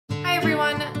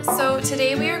everyone! So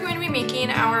today we are going to be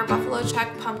making our buffalo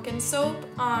check pumpkin soap.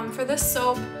 For this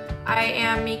soap, I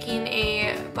am making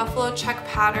a buffalo check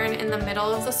pattern in the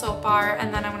middle of the soap bar,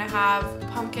 and then I'm going to have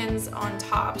pumpkins on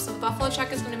top. So the buffalo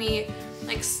check is going to be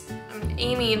like, I'm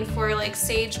aiming for like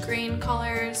sage green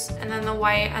colors, and then the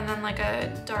white, and then like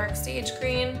a dark sage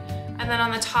green. And then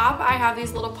on the top I have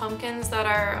these little pumpkins that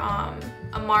are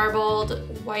a marbled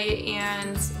white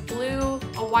and blue,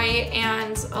 a white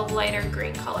and a lighter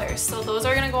green color. So those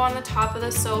are gonna go on the top of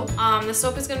the soap. The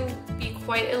soap is gonna be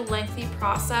quite a lengthy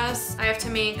process. I have to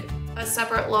make a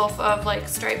separate loaf of like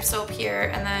striped soap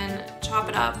here and then chop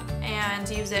it up and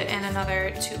use it in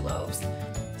another 2 loaves.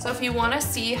 So if you wanna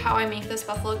see how I make this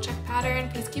buffalo check pattern,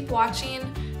 please keep watching.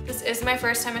 This is my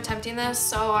first time attempting this,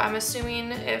 so I'm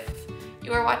assuming if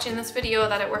you are watching this video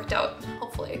that it worked out,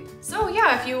 hopefully. So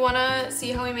yeah, if you wanna see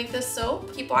how we make this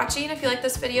soap, keep watching. If you like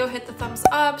this video, hit the thumbs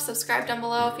up, subscribe down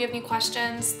below. If you have any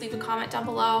questions, leave a comment down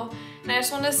below. And I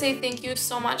just wanted to say thank you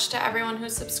so much to everyone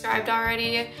who's subscribed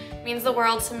already. It means the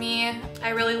world to me. I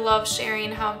really love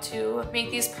sharing how to make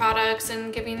these products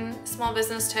and giving small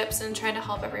business tips and trying to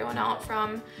help everyone out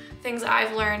from things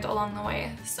I've learned along the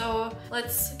way. So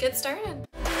let's get started.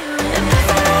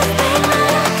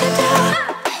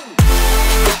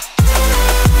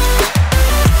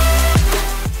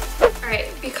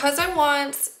 Because I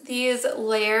want these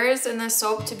layers in the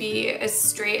soap to be as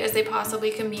straight as they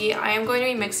possibly can be, I am going to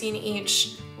be mixing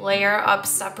each layer up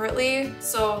separately.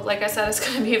 So like I said, it's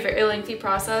going to be a very lengthy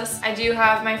process. I do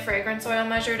have my fragrance oil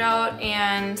measured out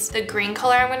and the green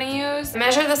color I'm going to use. I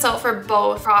measured this out for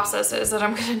both processes that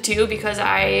I'm going to do because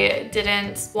I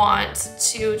didn't want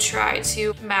to try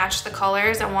to match the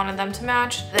colors. I wanted them to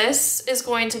match. This is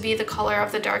going to be the color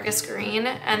of the darkest green,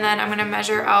 and then I'm going to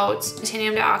measure out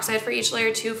titanium dioxide for each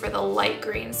layer too for the light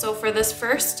green. So for this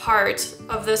first part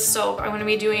of this soap, I'm going to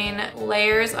be doing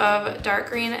layers of dark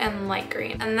green and light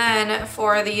green. And then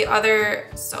for the other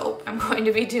soap, I'm going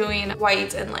to be doing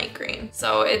white and light green.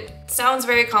 So it sounds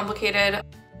very complicated.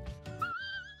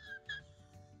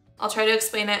 I'll try to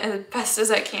explain it as best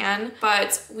as I can,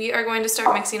 but we are going to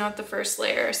start mixing out the first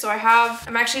layer. So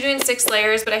I'm actually doing 6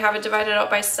 layers, but I have it divided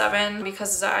out by 7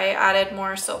 because I added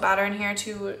more soap batter in here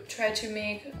to try to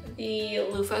make the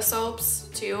loofah soaps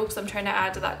too, because I'm trying to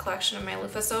add to that collection of my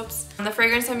loofah soaps. And the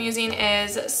fragrance I'm using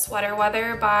is Sweater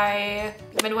Weather by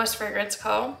Midwest Fragrance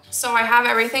Co. So I have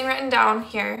everything written down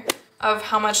here of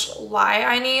how much lye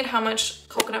I need, how much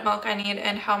coconut milk I need,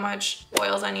 and how much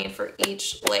oils I need for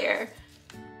each layer.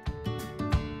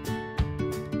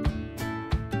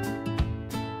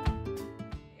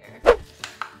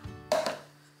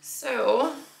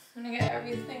 So I'm gonna get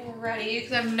everything ready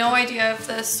because I have no idea if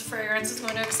this fragrance is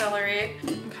going to accelerate.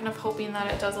 I'm kind of hoping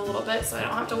that it does a little bit so I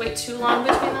don't have to wait too long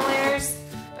between the layers,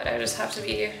 but I just have to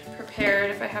be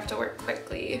prepared if I have to work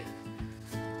quickly.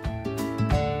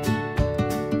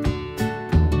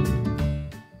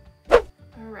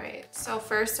 Alright, so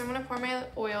first I'm gonna pour my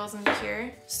oils into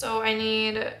here. So I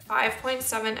need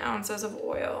 5.7 ounces of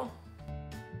oil.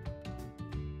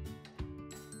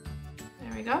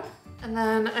 There we go. And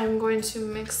then I'm going to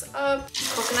mix up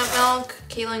coconut milk,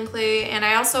 kaolin clay, and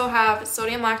I also have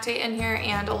sodium lactate in here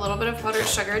and a little bit of powdered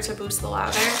sugar to boost the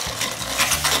lather.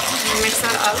 I'm gonna mix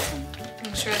that up,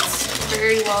 make sure it's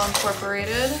very well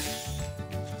incorporated.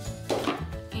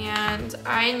 And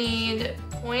I need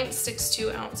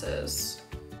 0.62 ounces.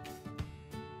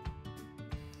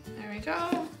 There we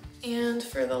go. And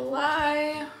for the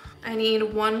lye, I need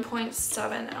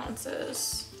 1.7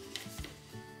 ounces.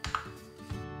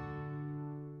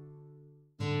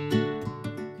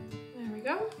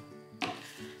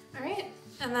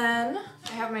 And then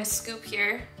I have my scoop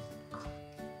here.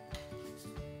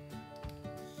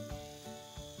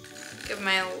 Give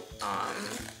my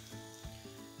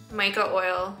mica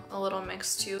oil a little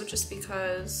mix too, just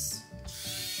because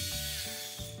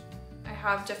I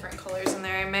have different colors in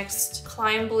there. I mixed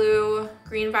Klein Blue,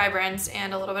 Green Vibrance,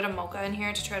 and a little bit of mocha in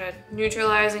here to try to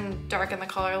neutralize and darken the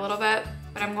color a little bit.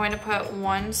 But I'm going to put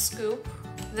 1 scoop.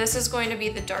 This is going to be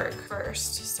the dark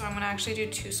first, so I'm gonna actually do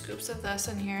 2 scoops of this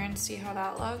in here and see how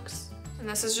that looks. And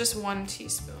this is just 1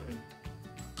 teaspoon.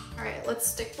 All right, let's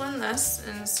stick blend this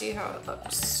and see how it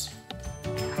looks.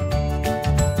 All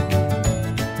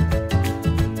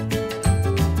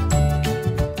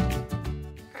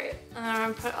right, and then I'm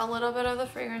gonna put a little bit of the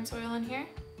fragrance oil in here.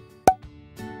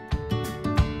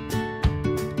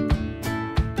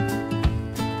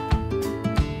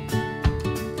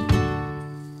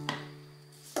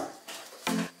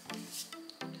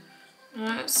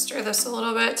 Stir this a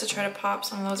little bit to try to pop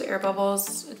some of those air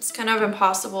bubbles. It's kind of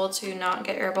impossible to not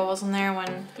get air bubbles in there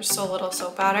when there's so little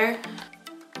soap batter.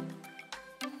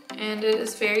 and it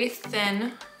is very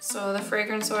thin. So the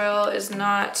fragrance oil is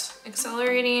not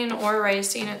accelerating or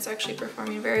rising. It's actually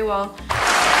performing very well.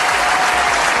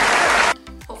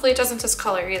 Hopefully it doesn't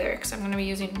discolor either because I'm gonna be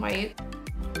using white.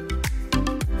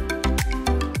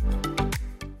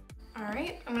 All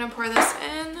right, I'm gonna pour this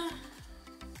in.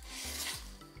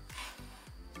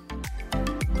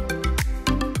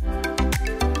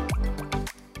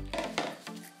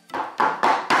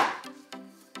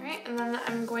 All right, and then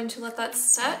I'm going to let that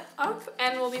set up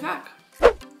and we'll be back.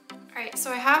 Alright,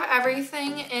 so I have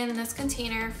everything in this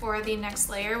container for the next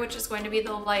layer, which is going to be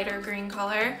the lighter green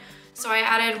color. So I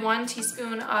added 1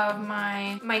 teaspoon of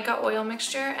my mica oil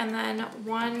mixture and then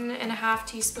 1.5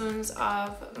 teaspoons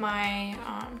of my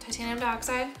titanium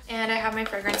dioxide. And I have my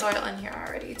fragrance oil in here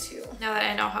already too, now that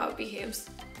I know how it behaves.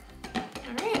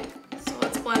 Alright, so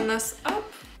let's blend this up.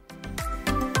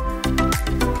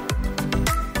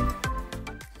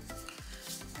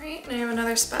 Alright, and I have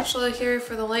another spatula here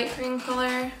for the light green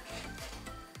color.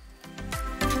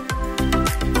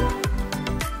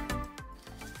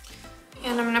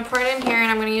 And I'm gonna pour it in here and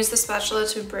I'm gonna use the spatula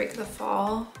to break the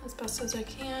fall as best as I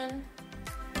can.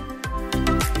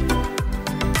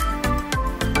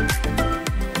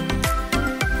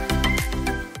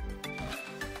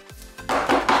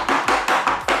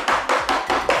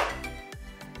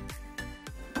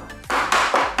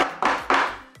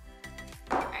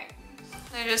 Alright,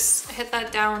 I just hit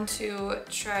that down to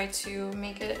try to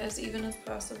make it as even as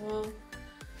possible.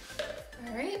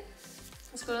 Alright,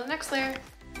 let's go to the next layer.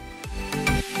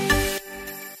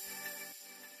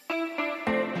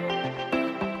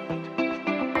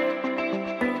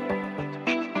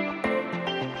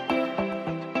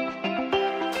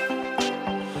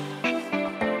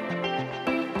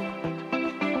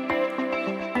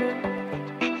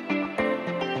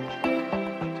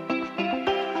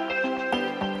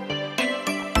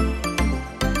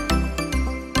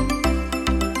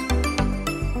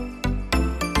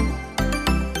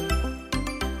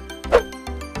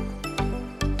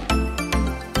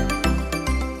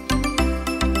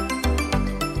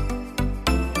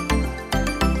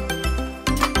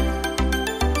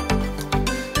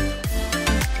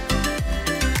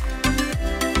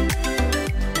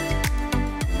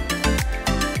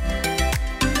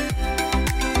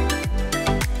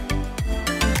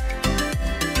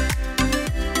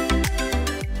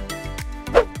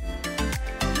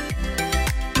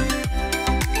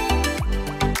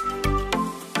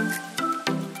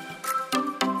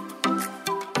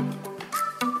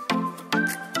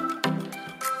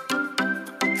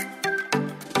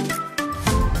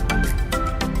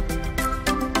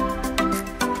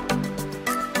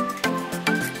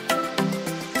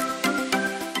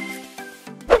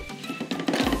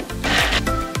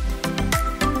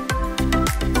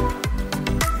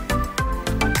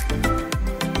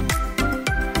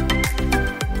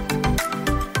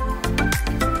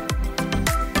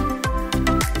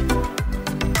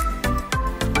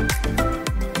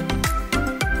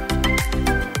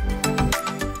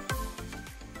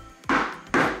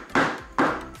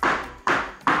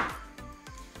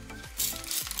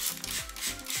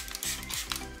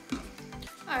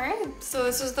 So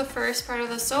this is the first part of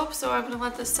the soap, so I'm gonna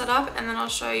let this set up and then I'll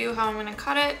show you how I'm gonna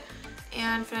cut it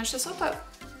and finish the soap up.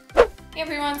 Hey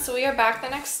everyone, so we are back the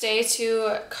next day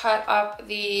to cut up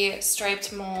the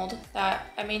striped mold that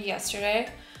I made yesterday.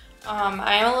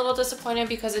 I am a little disappointed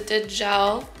because it did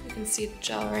gel. You can see the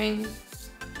gel ring.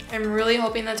 I'm really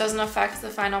hoping that doesn't affect the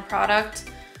final product.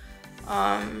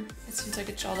 It seems like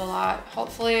it gelled a lot.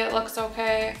 Hopefully it looks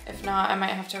okay. If not, I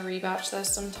might have to rebatch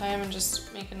this sometime and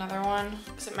just make another one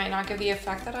because it might not give the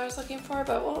effect that I was looking for,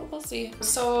 but we'll see.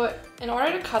 So in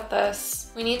order to cut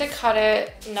this, we need to cut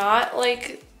it not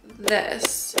like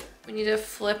this. We need to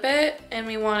flip it and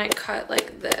we want it cut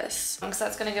like this because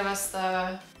that's gonna give us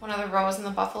one of the rows in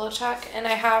the buffalo check. And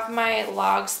I have my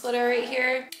log splitter right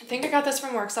here. I think I got this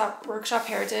from Workshop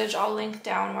Heritage. I'll link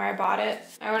down where I bought it.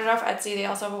 I ordered it off Etsy. They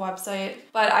also have a website.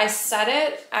 But I set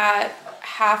it at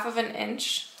 1/2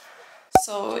 inch.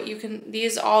 So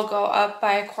these all go up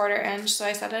by 1/4 inch. So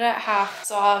I set it at 1/2.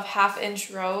 So I'll have 1/2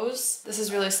 inch rows. This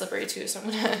is really slippery too, so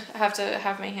I'm gonna have to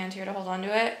have my hand here to hold on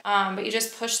to it. But you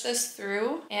just push this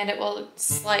through and it will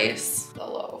slice the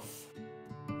loaf.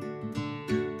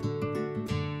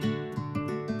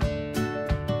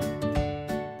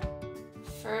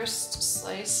 First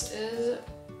slice is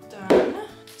done.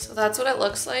 So that's what it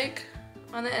looks like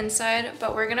on the inside,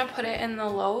 but we're gonna put it in the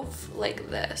loaf like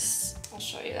this. I'll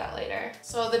show you that later.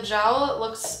 So the gel, it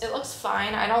looks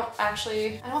fine. I don't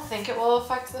think it will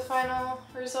affect the final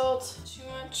result too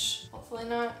much. Hopefully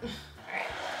not. All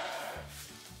right.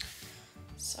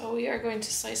 So we are going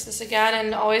to slice this again,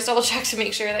 and always double check to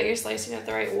make sure that you're slicing it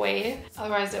the right way.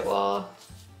 Otherwise it will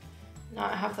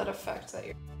not have that effect that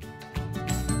you're.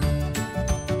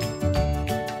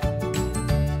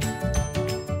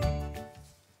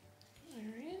 All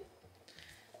right,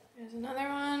 there's another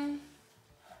one.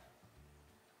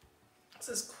 This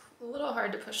is a little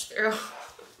hard to push through.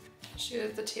 Especially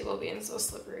with the table being so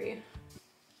slippery.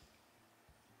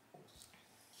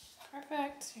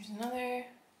 Perfect, here's another.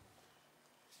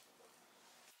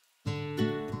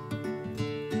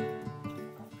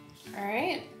 All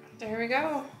right, there we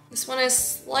go. This one is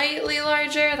slightly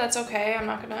larger, that's okay. I'm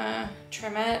not gonna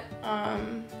trim it.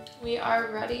 We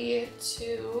are ready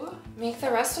to make the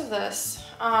rest of this.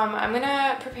 I'm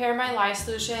gonna prepare my lye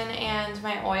solution and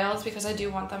my oils because I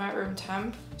do want them at room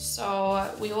temp.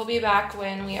 So we will be back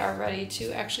when we are ready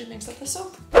to actually mix up the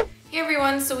soap. Hey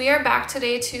everyone, so we are back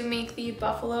today to make the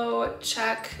buffalo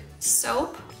check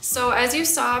soap. So as you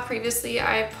saw previously,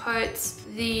 I put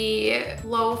the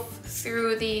loaf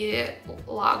through the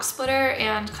log splitter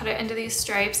and cut it into these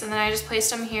stripes, and then I just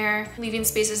placed them here, leaving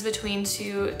spaces between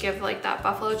to give like that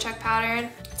buffalo check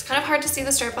pattern. It's kind of hard to see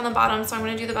the stripe on the bottom, so I'm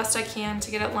gonna do the best I can to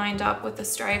get it lined up with the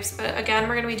stripes. But again,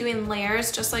 we're gonna be doing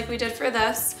layers just like we did for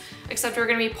this, except we're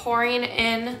gonna be pouring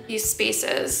in these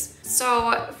spaces.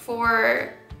 So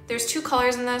there's two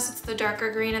colors in this, it's the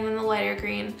darker green and then the lighter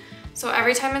green. So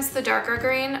every time it's the darker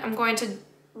green, I'm going to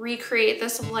recreate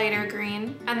this lighter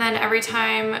green. And then every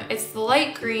time it's the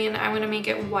light green, I'm gonna make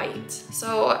it white.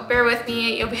 So bear with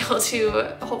me, you'll be able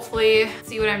to hopefully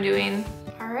see what I'm doing.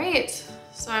 All right,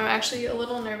 so I'm actually a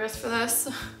little nervous for this.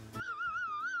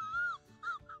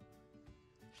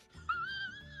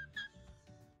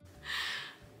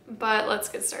 But let's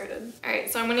get started. All right,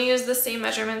 so I'm gonna use the same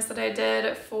measurements that I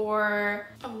did for,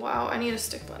 oh wow, I need a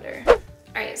stick blender.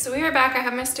 All right, so we are back. I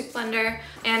have my stick blender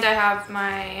and I have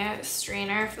my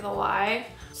strainer for the lye.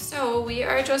 So we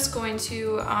are just going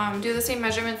to do the same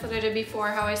measurements that I did before,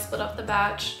 how I split up the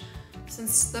batch.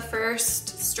 Since the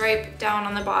first stripe down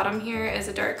on the bottom here is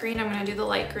a dark green, I'm gonna do the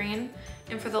light green.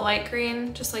 And for the light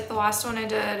green, just like the last one, I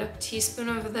did a teaspoon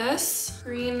of this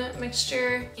green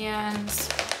mixture and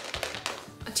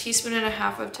a teaspoon and a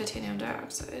half of titanium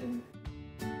dioxide.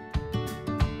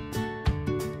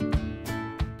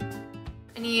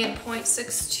 I need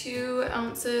 0.62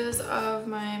 ounces of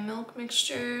my milk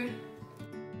mixture.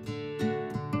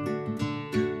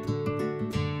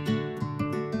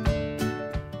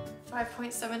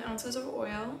 5.7 ounces of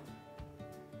oil.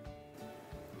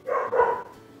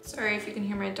 Sorry if you can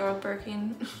hear my dog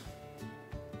barking.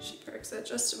 She barks at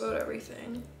just about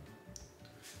everything.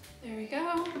 There we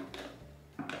go.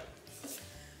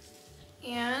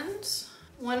 And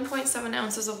 1.7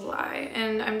 ounces of lye,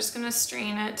 and I'm just gonna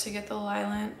strain it to get the lye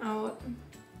lint out.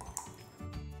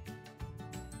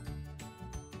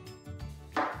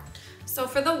 So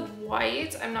for the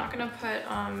white, I'm not gonna put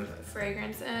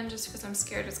fragrance in just because I'm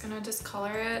scared it's gonna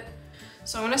discolor it.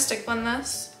 So I'm gonna stick blend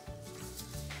this.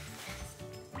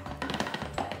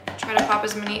 Try to pop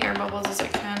as many air bubbles as I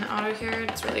can out of here.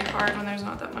 It's really hard when there's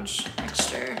not that much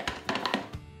mixture.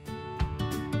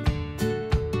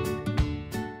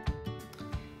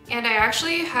 And I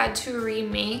actually had to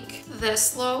remake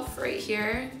this loaf right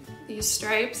here, these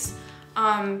stripes,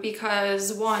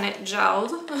 because one, it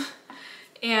gelled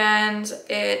and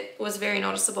it was very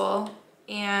noticeable.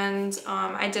 And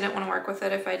I didn't want to work with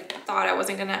it if I thought I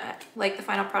wasn't gonna like the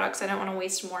final products. I didn't want to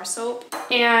waste more soap.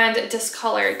 And it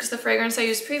discolored because the fragrance I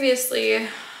used previously,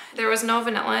 there was no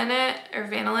vanilla in it, or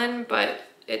vanillin, but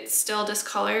it's still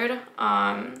discolored.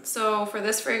 So for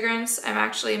this fragrance, I'm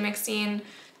actually mixing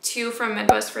two from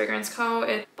Midwest Fragrance Co.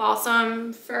 It's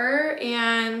Balsam Fir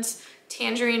and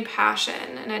Tangerine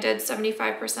Passion. And I did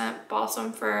 75%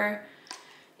 Balsam Fir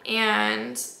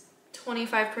and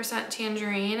 25%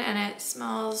 tangerine, and it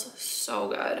smells so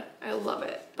good. I love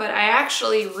it. But I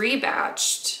actually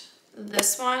rebatched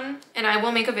this one, and I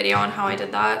will make a video on how I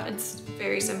did that. It's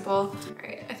very simple. All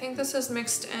right, I think this is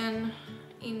mixed in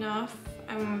enough.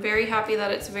 I'm very happy that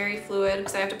it's very fluid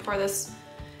because I have to pour this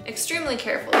extremely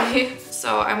carefully.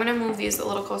 So I'm gonna move these a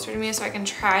little closer to me so I can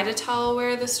try to tell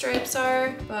where the stripes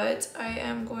are, but I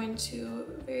am going to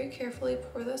very carefully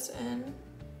pour this in.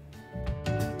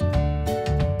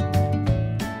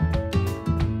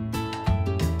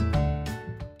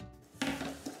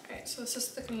 Alright, so this is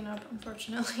thickening up,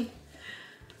 unfortunately.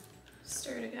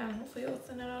 Stir it again, hopefully it'll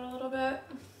thin it out a little bit.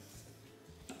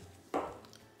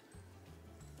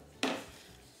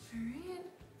 Alright.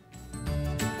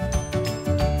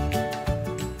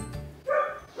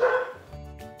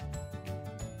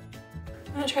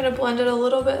 I'm gonna try to blend it a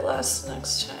little bit less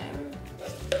next time.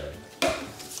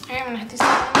 Alright, I'm gonna hit these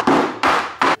down.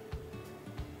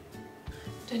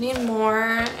 need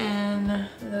more in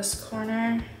this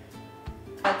corner.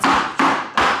 That's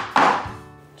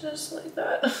just like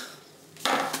that.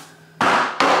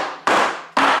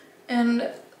 And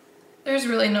there's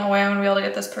really no way I'm gonna be able to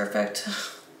get this perfect.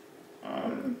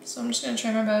 So I'm just gonna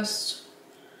try my best.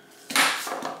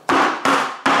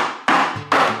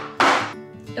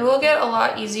 It will get a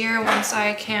lot easier once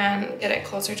I can get it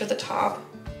closer to the top,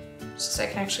 just so I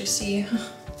can actually see.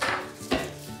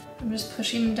 I'm just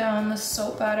pushing down the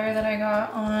soap batter that I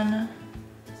got on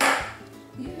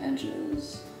the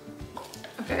edges.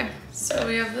 Okay, so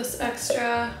we have this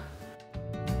extra.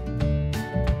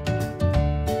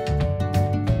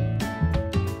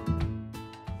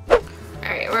 All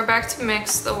right, we're back to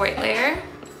mix the white layer.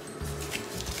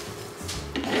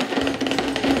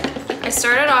 I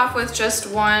started off with just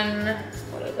one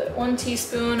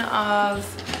teaspoon of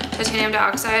titanium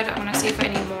dioxide. I'm gonna see if I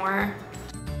need more.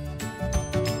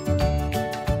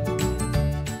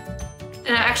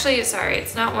 And actually, sorry,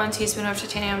 it's not 1 teaspoon of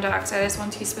titanium dioxide, it's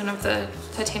 1 teaspoon of the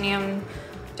titanium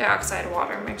dioxide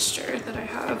water mixture that I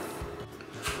have.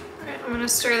 All right, I'm gonna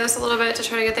stir this a little bit to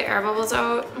try to get the air bubbles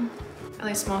out, at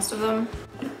least most of them.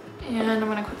 And I'm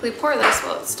gonna quickly pour this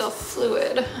while it's still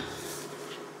fluid.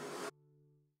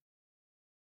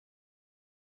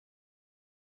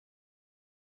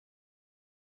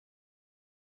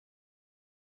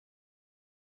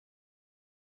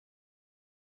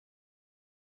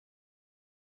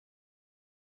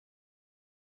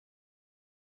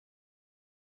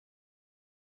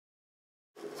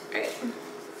 Right.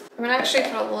 I'm gonna actually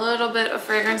put a little bit of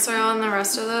fragrance oil in the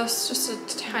rest of this, just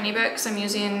a tiny bit, because I'm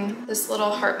using this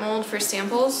little heart mold for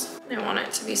samples. I want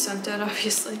it to be scented,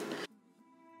 obviously.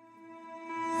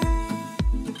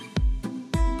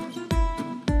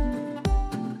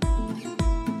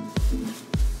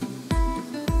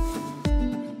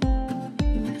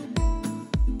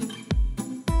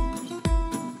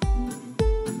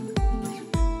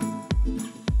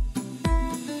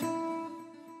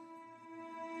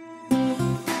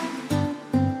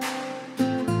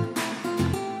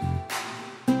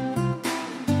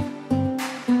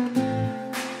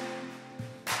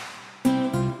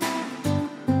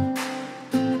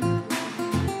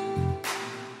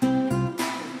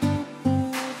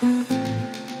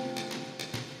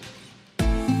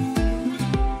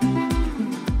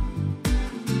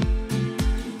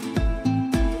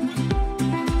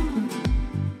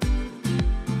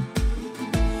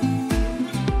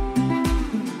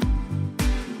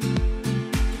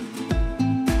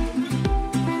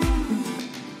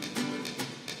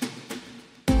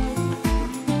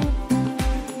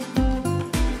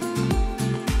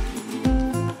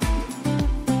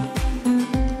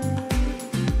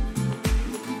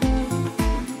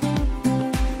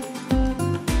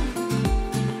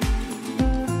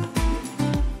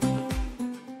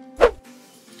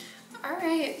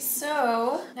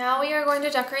 So now we are going to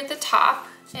decorate the top,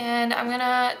 and I'm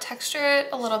gonna texture it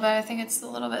a little bit. I think it's a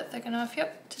little bit thick enough,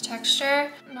 yep, to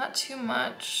texture. Not too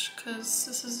much, because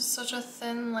this is such a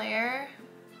thin layer.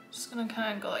 I'm just gonna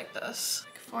kind of go like this,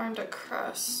 like formed a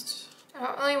crust. I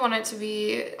don't really want it to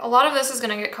be, a lot of this is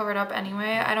gonna get covered up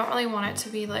anyway. I don't really want it to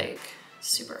be like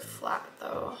super flat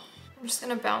though. I'm just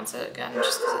gonna bounce it again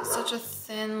just because it's such a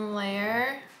thin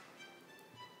layer.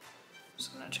 I'm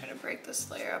just gonna try to break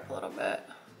this layer up a little bit.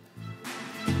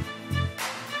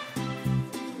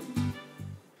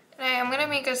 I'm gonna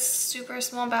make a super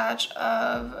small batch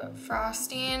of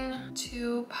frosting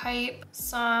to pipe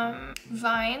some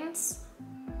vines.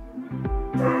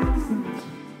 There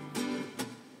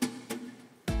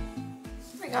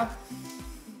we go.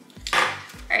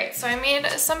 All right, so I made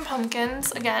some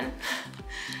pumpkins again.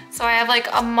 So I have like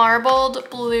a marbled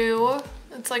blue,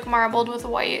 it's like marbled with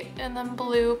white and then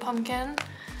blue pumpkin.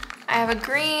 I have a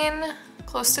green,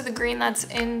 close to the green that's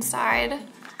inside,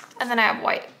 and then I have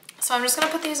white. So I'm just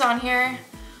gonna put these on here,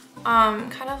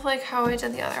 kind of like how I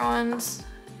did the other ones,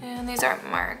 and these aren't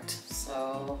marked. So,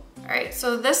 all right,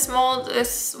 so this mold,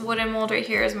 this wooden mold right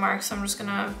here is marked, so I'm just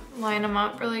gonna line them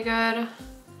up really good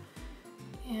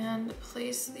and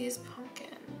place these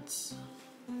pumpkins.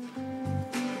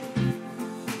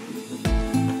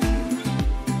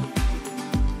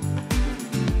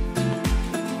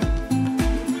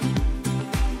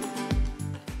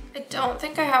 I don't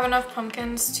think I have enough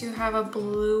pumpkins to have a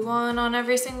blue one on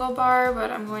every single bar,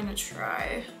 but I'm going to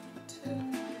try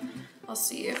to. I'll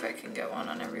see if I can get one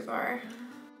on every bar.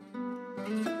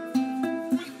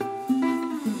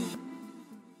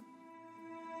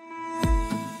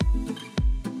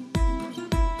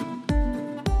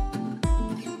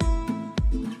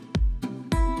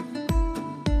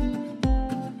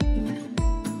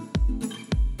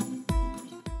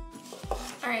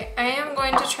 Alright, I am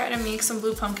going to try to make some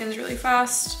blue pumpkins really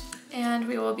fast and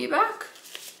we will be back.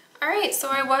 Alright, so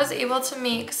I was able to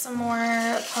make some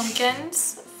more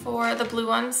pumpkins for the blue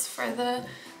ones for the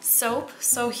soap.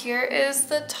 So here is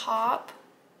the top.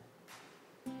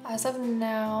 As of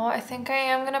now, I think I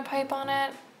am gonna pipe on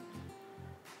it.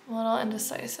 I'm a little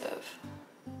indecisive.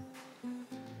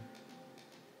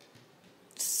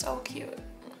 So cute.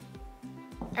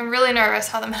 I'm really nervous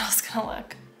how the middle's gonna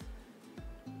look,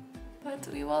 but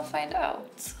we will find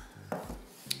out.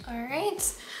 All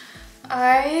right,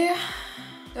 I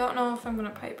don't know if I'm gonna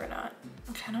pipe or not.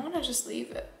 I kind of want to just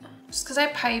leave it, just because I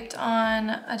piped on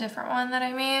a different one that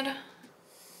I made.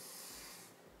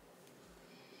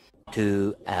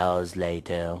 2 hours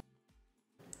later. All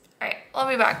right, I'll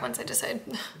be back once I decide.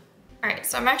 All right,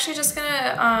 so I'm actually just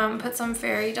gonna put some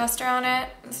fairy dust around it.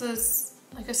 This is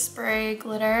like a spray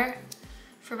glitter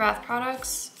for bath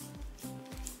products.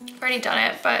 I've already done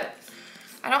it, but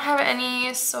I don't have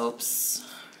any soaps.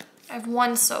 I have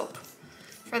one soap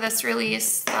for this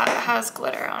release that has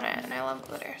glitter on it, and I love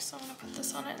glitter, so I'm gonna put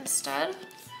this on it instead.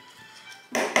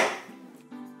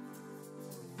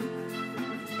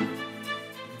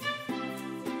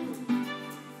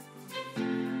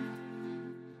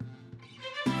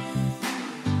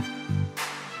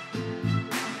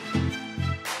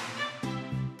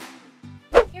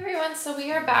 So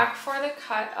we are back for the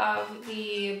cut of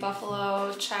the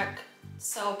buffalo check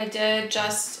soap. I did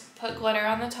just put glitter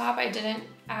on the top. I didn't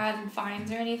add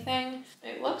vines or anything.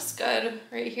 It looks good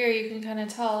right here, you can kind of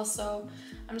tell. So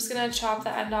I'm just gonna chop the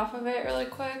end off of it really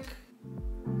quick.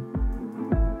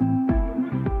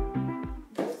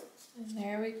 And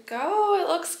there we go, it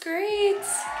looks great.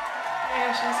 Oh my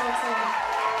gosh, I'm so excited.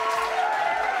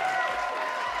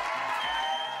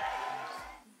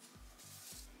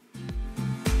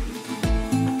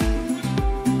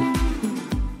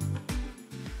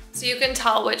 So you can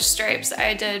tell which stripes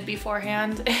I did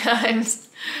beforehand and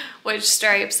which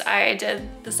stripes I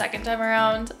did the second time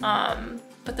around.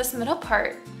 But this middle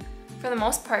part, for the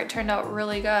most part, turned out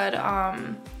really good.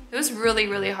 It was really,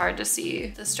 really hard to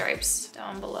see the stripes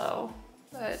down below.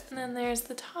 And then there's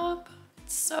the top.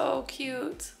 It's so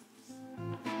cute.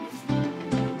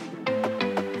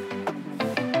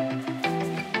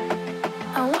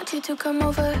 I want you to come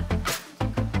over.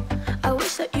 I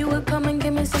wish that you would come and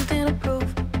give me something to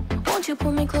prove. Won't you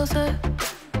pull me closer?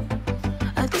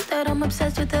 I think that I'm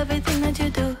obsessed with everything that you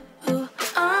do.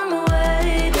 I'm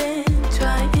waiting,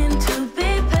 trying to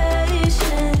be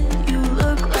patient. You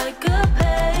look like a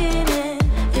painting.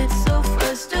 It's so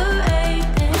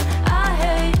frustrating. I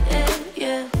hate it,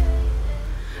 yeah.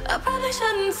 I probably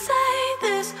shouldn't say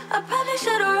this. I probably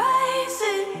should erase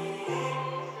it.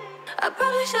 I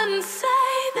probably shouldn't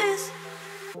say this.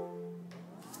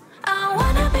 I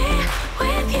wanna be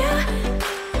with you.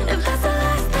 If that's the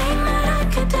last thing that I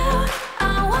could do, I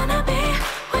wanna be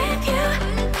with you.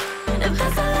 If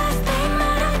that's the last thing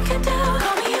that I could do,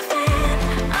 call me a fan.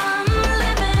 I'm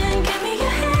living, give me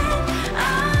your hand.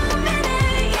 I'm in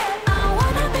it, yeah. I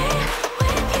wanna be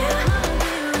with you.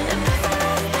 If that's the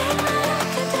last thing that I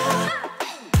could do.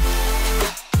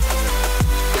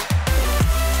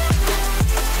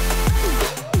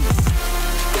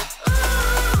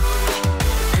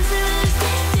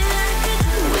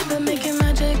 We've been making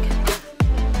magic.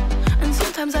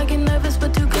 Sometimes I get nervous,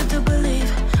 but too good to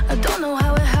believe. I don't know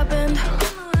how it happened,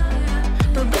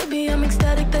 but baby, I'm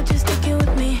ecstatic that you're sticking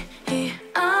with me.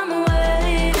 I'm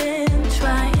waiting,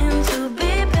 trying to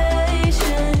be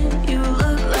patient. You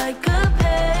look like a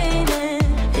painting.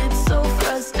 It's so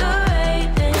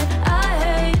frustrating. I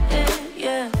hate it,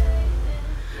 yeah.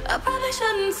 I probably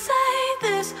shouldn't say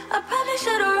this. I probably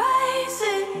should erase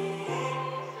it.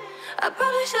 I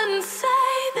probably shouldn't say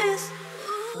this.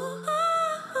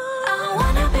 I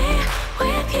wanna be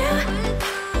with you.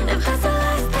 If that's the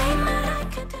last thing that I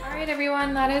could do. Alright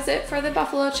everyone, that is it for the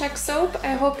buffalo check soap.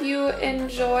 I hope you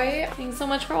enjoy. Thanks so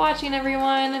much for watching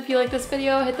everyone. If you like this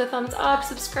video, hit the thumbs up,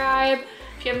 subscribe.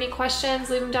 If you have any questions,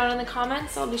 leave them down in the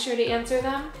comments. I'll be sure to answer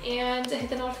them. And hit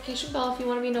the notification bell if you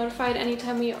want to be notified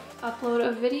anytime we upload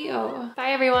a video.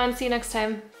 Bye everyone, see you next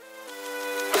time.